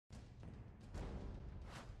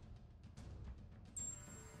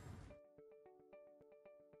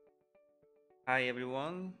Hi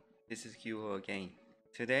everyone, this is Hugo again.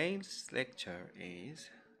 Today's lecture is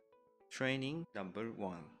training number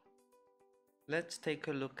 1. Let's take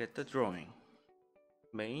a look at the drawing.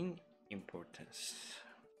 Main importance.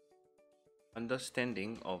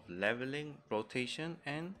 Understanding of leveling, rotation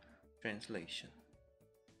and translation.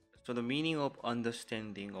 So the meaning of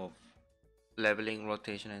understanding of leveling,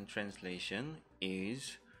 rotation and translation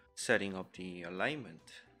is setting up the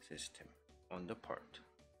alignment system on the part,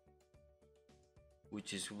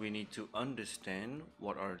 which is we need to understand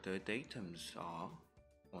what are the datums are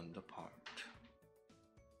on the part.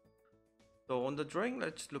 So on the drawing,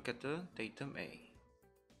 let's look at the datum A.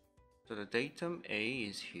 So the datum A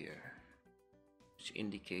is here, which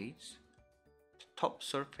indicates the top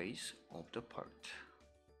surface of the part.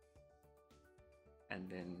 And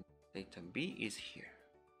then datum B is here,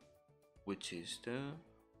 which is the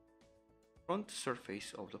front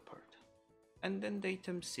surface of the part. And then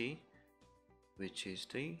datum C, which is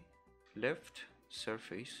the left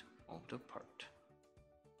surface of the part.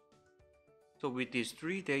 So with these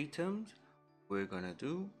three datums, we're gonna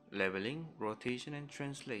do leveling, rotation and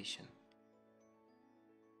translation.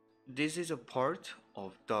 This is a part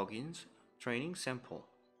of DUKIN's training sample.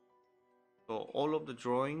 So all of the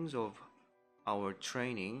drawings of our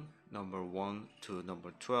training number 1 to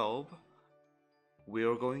number 12, we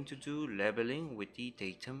are going to do leveling with the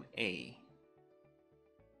datum A,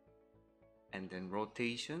 and then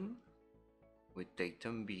rotation with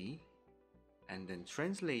datum B, and then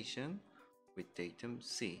translation with datum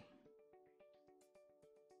C.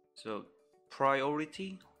 So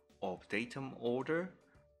priority of datum order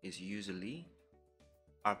is usually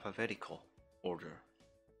alphabetical order,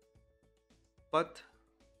 but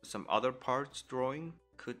some other parts drawing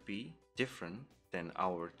could be different than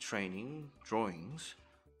our training drawings,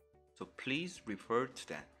 so please refer to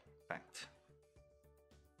that fact.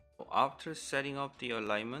 So after setting up the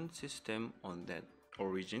alignment system on that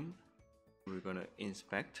origin, we're going to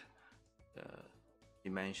inspect the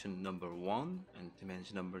dimension number 1 and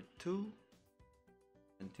dimension number 2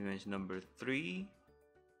 and dimension number 3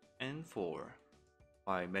 and 4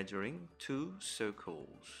 by measuring 2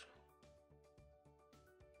 circles.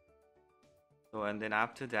 So and then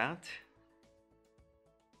after that,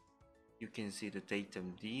 you can see the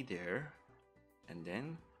datum D there, and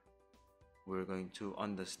then we're going to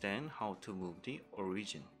understand how to move the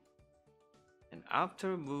origin. And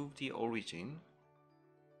after move the origin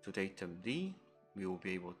to datum D, we will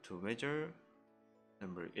be able to measure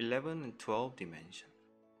number 11 and 12 dimension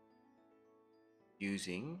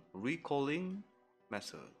using recalling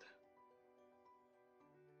method.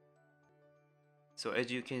 So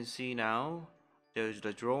as you can see now, there's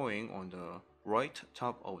the drawing on the right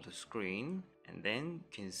top of the screen, and then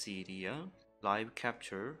you can see the live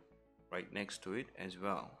capture right next to it as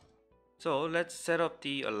well. So let's set up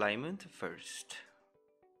the alignment first.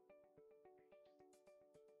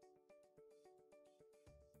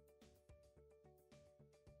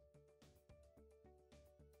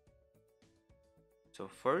 So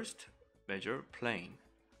first, measure plane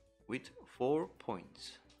with 4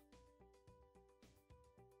 points.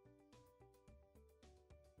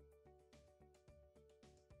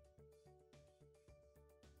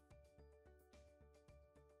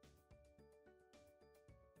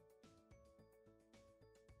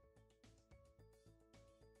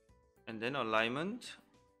 And then alignment,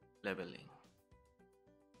 leveling.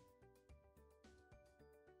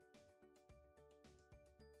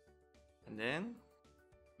 And then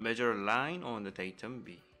measure a line on the datum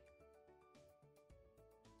B.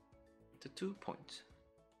 The 2 points.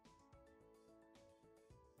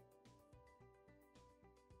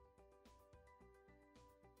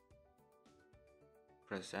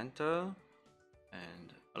 Press enter,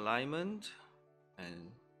 and alignment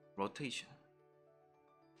and rotation.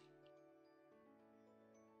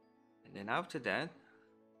 And then after that,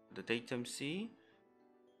 the datum C,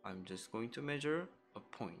 I'm just going to measure a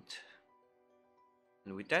point.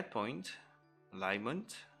 And with that point,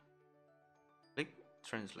 alignment, click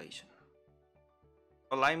translation.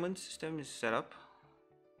 Alignment system is set up.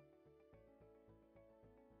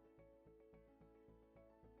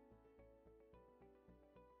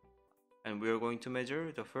 And we are going to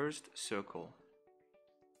measure the first circle.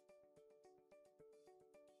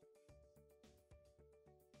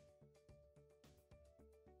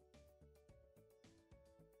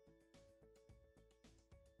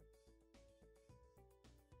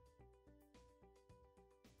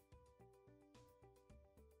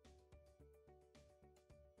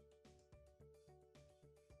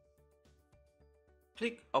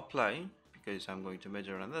 Click apply, because I'm going to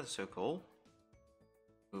measure another circle.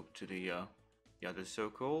 Move to the other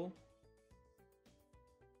circle,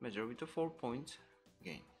 measure with the 4 points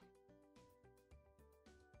again.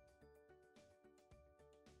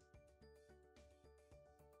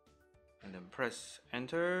 And then press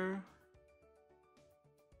enter.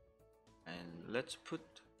 And let's put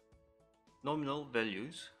nominal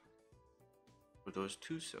values for those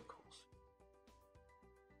two circles.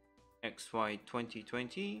 XY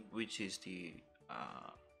 2020, which is the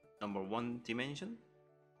number 1 dimension,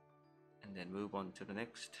 and then move on to the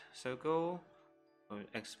next circle.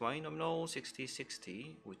 XY nominal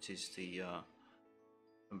 6060, which is the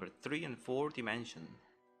number 3 and 4 dimension.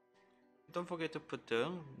 Don't forget to put the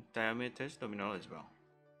diameters nominal as well.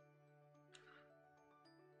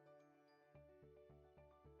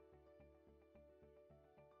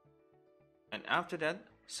 And after that,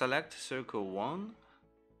 select circle 1,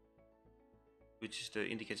 which is the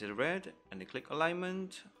indicated red, and then click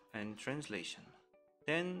alignment and translation.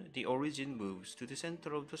 Then the origin moves to the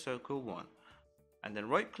center of the circle 1, and then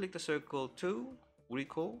right click the circle 2,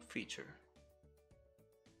 recall feature.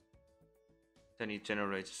 Then it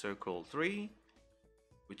generates circle 3,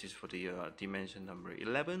 which is for the dimension number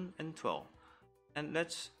 11 and 12. And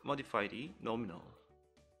let's modify the nominal.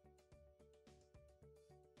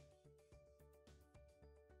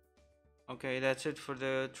 Okay, that's it for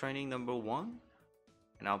the training number 1.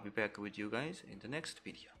 And I'll be back with you guys in the next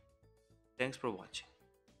video. Thanks for watching.